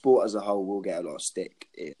the sport as a whole will get a lot of stick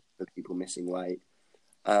for people missing weight.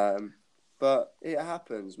 But it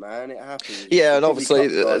happens, man. It happens. Yeah, It and probably obviously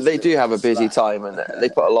cuts guys a they little do have bit a of busy slack. time, and they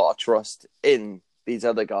put a lot of trust in these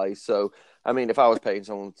other guys. So, I mean, if I was paying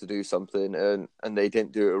someone to do something and they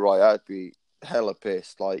didn't do it right, I'd be hella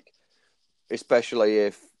pissed. Like,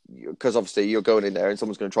 especially because obviously you're going in there and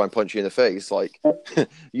someone's going to try and punch you in the face. Like,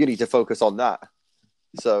 you need to focus on that.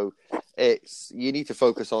 So you need to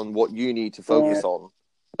focus on what you need to focus on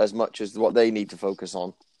as much as what they need to focus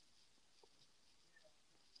on.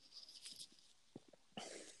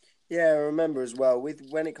 Yeah, remember as well,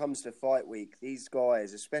 when it comes to fight week, these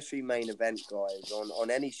guys, especially main event guys on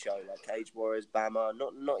any show like Cage Warriors, Bama,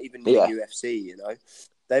 not even the Yeah, UFC,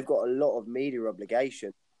 they've got a lot of media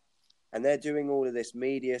obligation, and they're doing all of this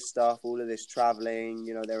media stuff, all of this traveling.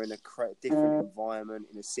 They're in a different environment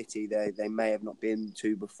in a city they may have not been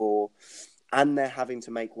to before, and they're having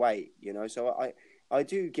to make weight. So I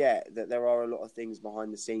do get that there are a lot of things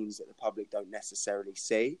behind the scenes that the public don't necessarily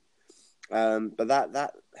see. But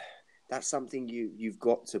that's something you've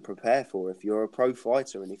got to prepare for if you're a pro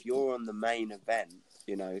fighter, and if you're on the main event,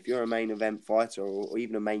 if you're a main event fighter or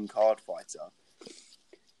even a main card fighter,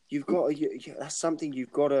 you've got that's something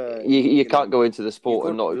you've got to. You can't go into the you've sport got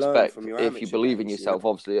and not to learn expect, from your if you amateur believe in days, yourself,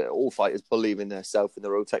 obviously all fighters believe in themselves and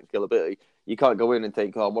their own technical ability. You can't go in and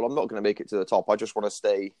think, oh, well, I'm not going to make it to the top. I just want to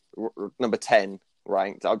stay number 10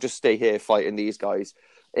 ranked. I'll just stay here fighting these guys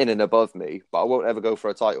in and above me, but I won't ever go for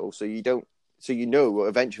a title. So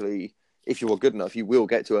eventually, if you're good enough, you will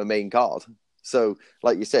get to a main card. So,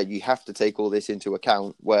 like you said, you have to take all this into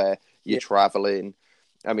account where you're traveling.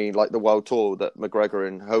 I mean, like the world tour that McGregor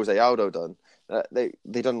and Jose Aldo done,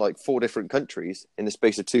 they done like 4 different countries in the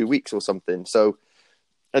space of 2 weeks or something. So,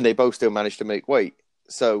 and they both still managed to make weight.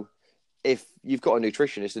 So, if you've got a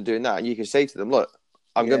nutritionist and doing that, and you can say to them, look,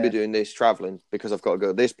 I'm going to be doing this traveling because I've got to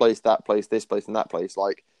go this place, this place, and that place.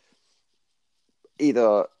 Like,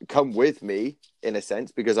 either come with me in a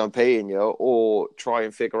sense because I'm paying you, or try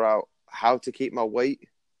and figure out how to keep my weight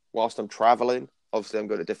whilst I'm traveling. Obviously, I'm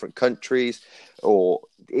going to different countries or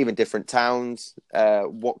even different towns.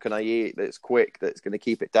 What can I eat that's quick, that's going to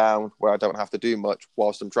keep it down, where I don't have to do much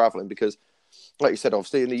whilst I'm traveling? Because, like you said,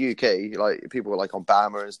 obviously in the UK, like people like on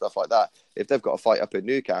Bama and stuff like that, if they've got a fight up in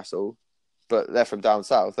Newcastle, but they're from down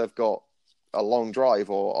south, they've got a long drive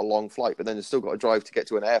or a long flight, but then they've still got to drive to get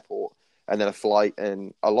to an airport and then a flight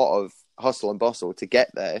and a lot of hustle and bustle to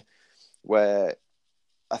get there, where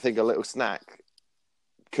I think a little snack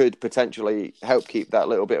could potentially help keep that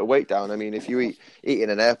little bit of weight down. I mean, if you eat in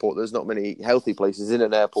an airport, there's not many healthy places in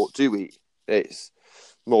an airport to eat. It's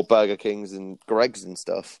more Burger Kings and Greggs and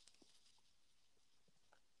stuff.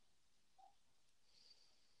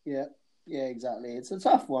 Yeah, exactly. It's a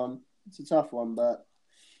tough one. But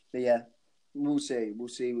yeah, we'll see.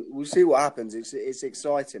 We'll see what happens. It's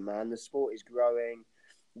exciting, man. The sport is growing.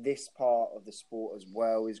 This part of the sport as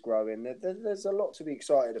well is growing. There's a lot to be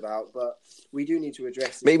excited about, but we do need to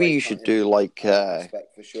address this. Maybe you should do like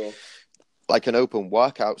aspect for sure, like an open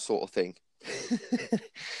workout sort of thing.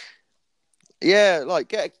 Yeah, like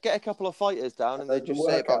get a couple of fighters down and then just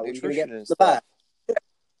say about nutrition and stuff.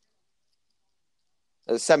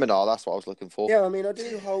 A seminar, that's what I was looking for. Yeah, I mean, I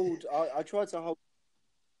do hold. I try to hold.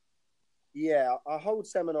 Yeah, I hold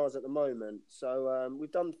seminars at the moment. So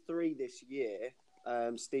we've done 3 this year.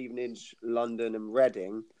 Stevenage, London, and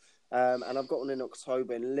Reading, and I've got one in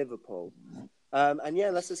October in Liverpool. And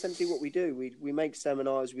yeah, that's essentially what we do. We make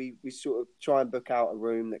seminars. We sort of try and book out a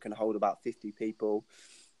room that can hold about 50 people.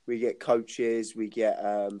 We get coaches, we get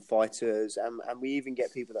fighters, and we even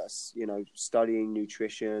get people that are studying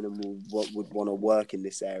nutrition and would want to work in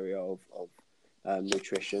this area of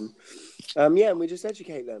nutrition. Yeah, and we just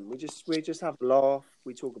educate them. We just have a laugh.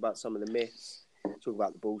 We talk about some of the myths. Talk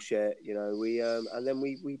about the bullshit, and then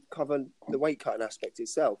we cover the weight cutting aspect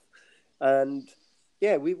itself. And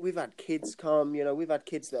yeah, we've had kids come, we've had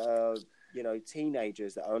kids that are,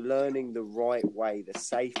 teenagers that are learning the right way, the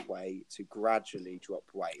safe way to gradually drop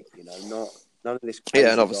weight, none of this crazy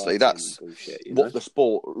and obviously that's bullshit, what the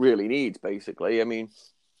sport really needs, basically. I mean,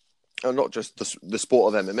 and not just the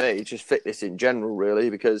sport of MMA, just fitness in general, really,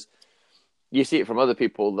 because you see it from other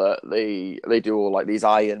people that they do all like these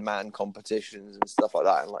Iron Man competitions and stuff like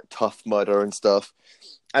that, and like Tough Mudder and stuff.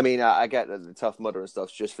 I mean, I get that the Tough Mudder and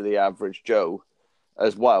stuff's just for the average Joe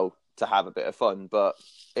as well to have a bit of fun, but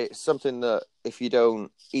it's something that if you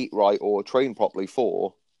don't eat right or train properly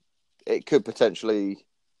for, it could potentially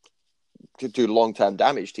do long-term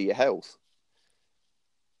damage to your health.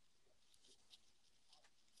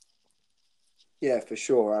 Yeah, for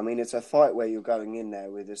sure. I mean, it's a fight where you're going in there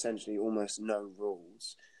with essentially almost no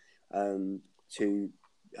rules to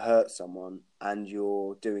hurt someone, and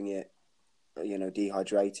you're doing it,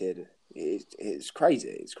 dehydrated. It's crazy.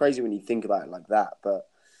 It's crazy when you think about it like that. But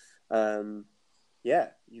yeah,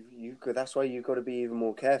 you could. That's why you've got to be even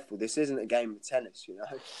more careful. This isn't a game of tennis,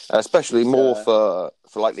 Especially more for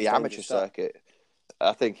like the amateur stuff. circuit.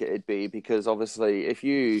 I think it'd be because obviously if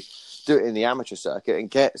you do it in the amateur circuit and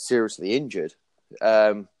get seriously injured,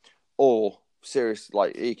 or serious,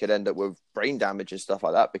 like you could end up with brain damage and stuff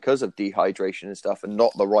like that because of dehydration and stuff and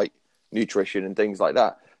not the right nutrition and things like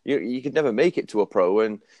that. You could never make it to a pro.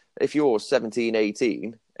 And if you're 17,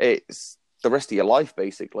 18, it's the rest of your life,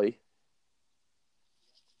 basically.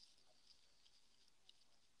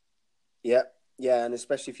 Yeah, yeah, and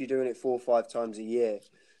especially if you're doing it 4 or 5 times a year.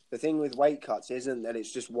 The thing with weight cuts isn't that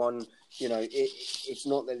it's just one, it's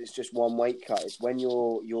not that it's just one weight cut. It's when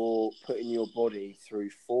you're putting your body through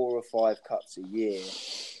 4 or 5 cuts a year,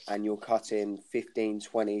 and you're cutting 15,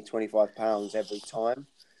 20, 25 pounds every time,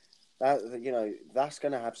 that's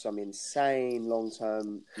going to have some insane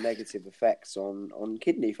long-term negative effects on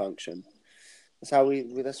kidney function.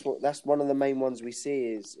 That's one of the main ones we see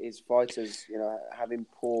is fighters, having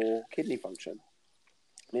poor kidney function.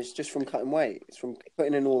 And it's just from cutting weight. It's from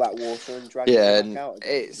putting in all that water and dragging it back out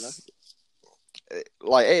again. It's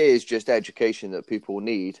like, it is just education that people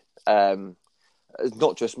need. It's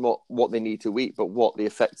not just what they need to eat, but what the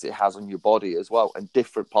effects it has on your body as well, and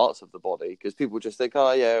different parts of the body. Because people just think,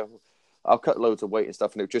 oh yeah, I'll cut loads of weight and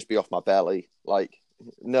stuff, and it'll just be off my belly. Like,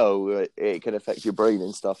 no, it can affect your brain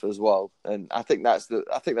and stuff as well. And I think that's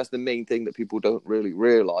the main thing that people don't really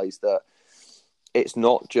realize, that it's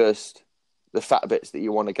not just the fat bits that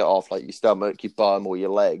you want to get off, like your stomach, your bum, or your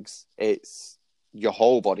legs. It's your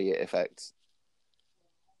whole body it affects.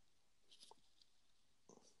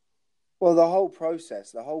 Well, the whole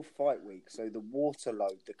process, the whole fight week. So the water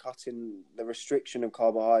load, the cutting, the restriction of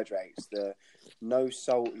carbohydrates, the no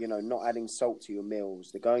salt, not adding salt to your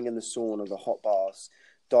meals, the going in the sauna, the hot baths,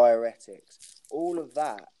 diuretics, all of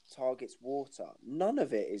that targets water. None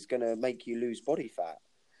of it is going to make you lose body fat.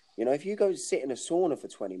 If you go sit in a sauna for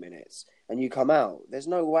 20 minutes and you come out, there's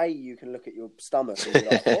no way you can look at your stomach and be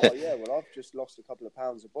like, oh, yeah, well, I've just lost a couple of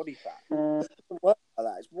pounds of body fat. It doesn't work like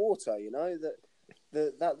that. It's water,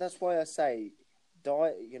 That's why I say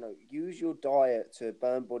diet. Use your diet to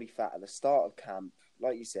burn body fat at the start of camp.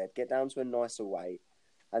 Like you said, get down to a nicer weight,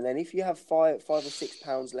 and then if you have 5 or 6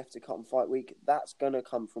 pounds left to cut on fight week, that's gonna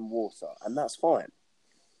come from water, and that's fine.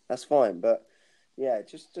 That's fine. But yeah,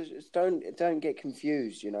 just don't get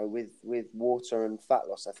confused. With water and fat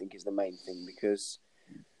loss, I think is the main thing, because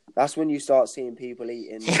that's when you start seeing people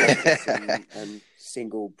eating nuggets and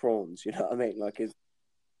single prawns. You know what I mean?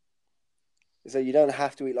 So you don't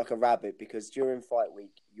have to eat like a rabbit, because during fight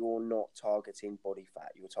week, you're not targeting body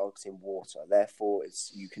fat. You're targeting water. Therefore,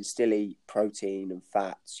 you can still eat protein and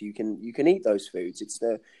fats. You can eat those foods. It's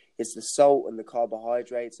the salt and the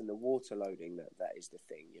carbohydrates and the water loading that is the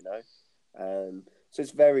thing, So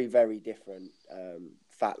it's very, very different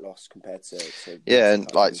fat loss compared to yeah. And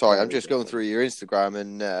sorry, I'm just going through your Instagram,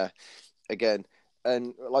 and again.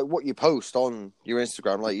 And like what you post on your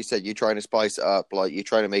Instagram, like you said, you're trying to spice it up, like you're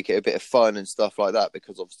trying to make it a bit of fun and stuff like that,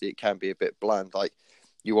 because obviously it can be a bit bland, like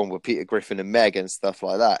you want with Peter Griffin and Meg and stuff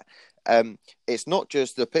like that. It's not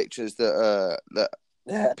just the pictures that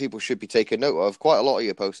people should be taking note of. Quite a lot of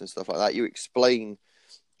your posts and stuff like that, you explain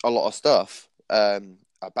a lot of stuff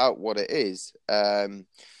about what it is,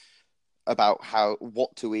 about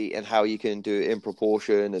what to eat and how you can do it in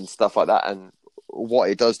proportion and stuff like that, and what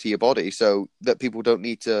it does to your body, so that people don't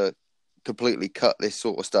need to completely cut this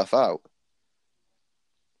sort of stuff out.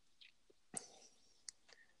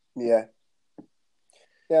 Yeah.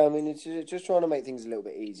 I mean, it's just trying to make things a little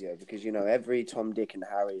bit easier, because every Tom, Dick, and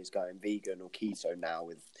Harry is going vegan or keto now,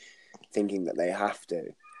 with thinking that they have to.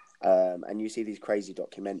 And you see these crazy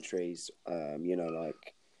documentaries,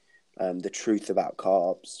 like The Truth About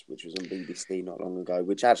Carbs, which was on BBC not long ago,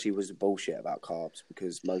 which actually was bullshit about carbs,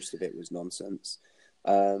 because most of it was nonsense.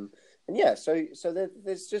 And yeah, so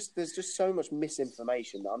there's just so much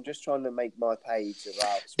misinformation that I'm just trying to make my page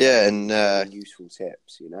about useful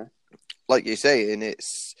tips, Like you say, and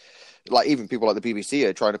it's like even people like the BBC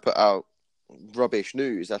are trying to put out rubbish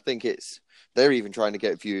news. I think they're even trying to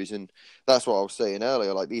get views, and that's what I was saying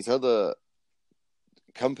earlier. Like these other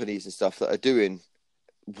companies and stuff that are doing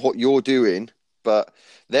what you're doing, but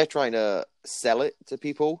they're trying to sell it to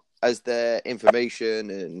people as their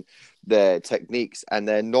information and their techniques and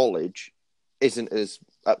their knowledge isn't as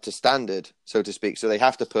up to standard, so to speak. So they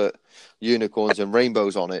have to put unicorns and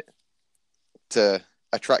rainbows on it to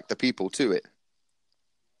attract the people to it.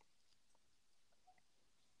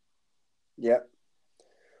 Yeah.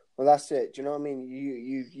 Well, that's it. Do you know what I mean?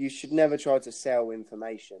 You should never try to sell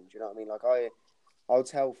information. Do you know what I mean? Like I'll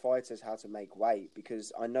tell fighters how to make weight,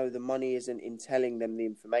 because I know the money isn't in telling them the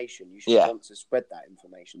information. You should want to spread that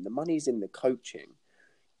information. The money's in the coaching.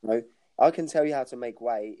 I can tell you how to make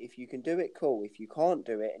weight. If you can do it, cool. If you can't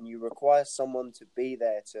do it and you require someone to be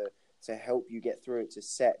there to help you get through it, to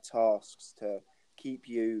set tasks, to keep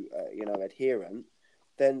you, adherent,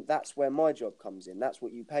 then that's where my job comes in. That's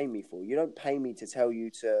what you pay me for. You don't pay me to tell you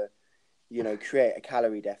to, create a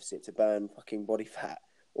calorie deficit to burn fucking body fat,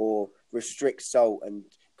 or restrict salt and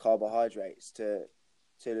carbohydrates to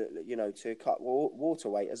cut water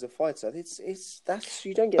weight as a fighter. That's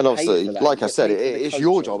you don't get and paid for that. Like I said, it's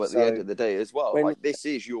your job at the end of the day as well. Like this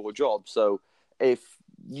is your job. So if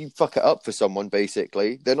you fuck it up for someone,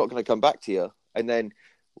 basically, they're not going to come back to you. And then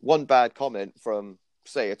one bad comment from,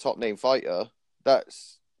 say, a top name fighter,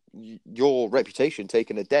 that's your reputation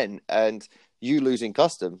taking a dent and you losing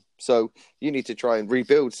custom. So you need to try and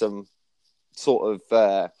rebuild some sort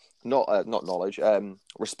of not knowledge,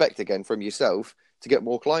 respect again from yourself to get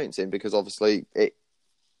more clients in, because obviously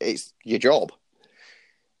it's your job.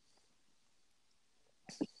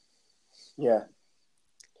 Yeah.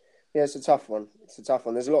 Yeah, it's a tough one.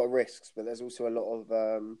 There's a lot of risks, but there's also a lot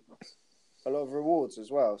of rewards as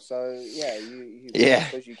well. So yeah, I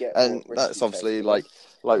suppose you get and what that's risky obviously takes, you know?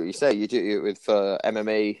 like you say, you do it with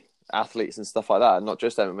MMA athletes and stuff like that, and not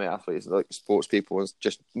just MMA athletes, like sports people and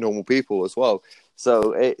just normal people as well.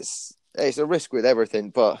 So it's a risk with everything,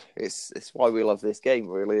 but it's why we love this game,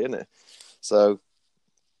 really, isn't it? So,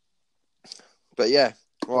 but yeah,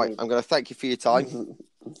 right. I'm going to thank you for your time.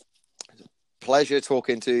 Pleasure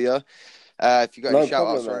talking to you. If you got any shout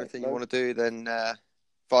outs or anything you want to do, then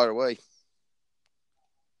fire away.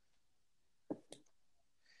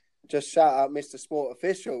 Just shout out Mr. Sport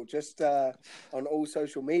Official, just on all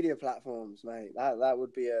social media platforms, mate. That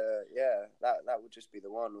would be that would just be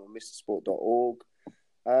the one, or mrsport.org.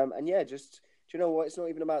 And yeah, just, do you know what? It's not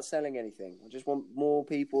even about selling anything. I just want more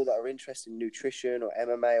people that are interested in nutrition or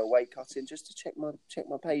MMA or weight cutting just to check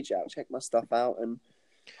my page out, check my stuff out, and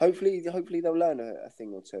hopefully they'll learn a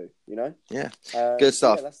thing or two, you know? Yeah. Good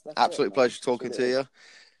stuff. Yeah, that's Absolute pleasure talking to you.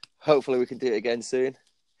 Hopefully we can do it again soon.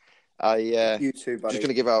 You too, buddy. Just going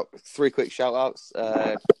to give out 3 quick shout outs.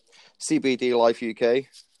 CBD Life UK,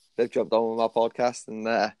 they've jumped on with my podcast and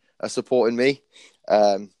are supporting me.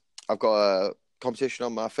 I've got a competition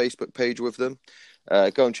on my Facebook page with them.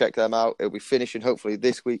 Go and check them out. It'll be finishing hopefully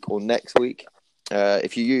this week or next week.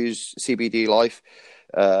 If you use CBD Life,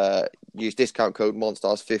 use discount code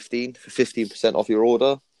Monstars15 for 15% off your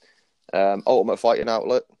order. Ultimate Fighting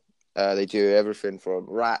Outlet. They do everything from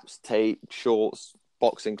wraps, tape, shorts,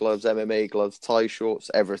 boxing gloves, MMA gloves, tie shorts,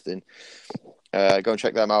 everything. Go and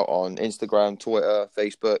check them out on Instagram, Twitter,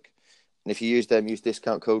 Facebook. And if you use them, use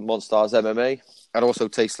discount code Monstars MMA, and also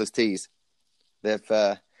Tasteless Tees. They've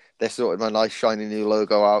sorted my nice shiny new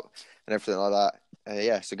logo out and everything like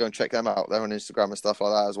that. So go and check them out. They're on Instagram and stuff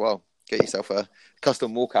like that as well. Get yourself a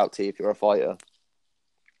custom walkout tee if you're a fighter.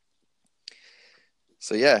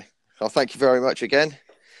 So yeah, I'll thank you very much again,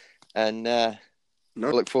 and I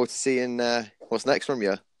look forward to seeing what's next from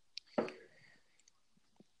you.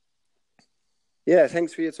 Yeah,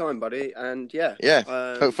 thanks for your time, buddy. And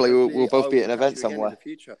hopefully we'll both be at an event somewhere in the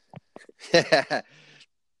future.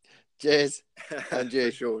 Cheers. And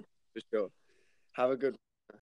you. For sure. Have a good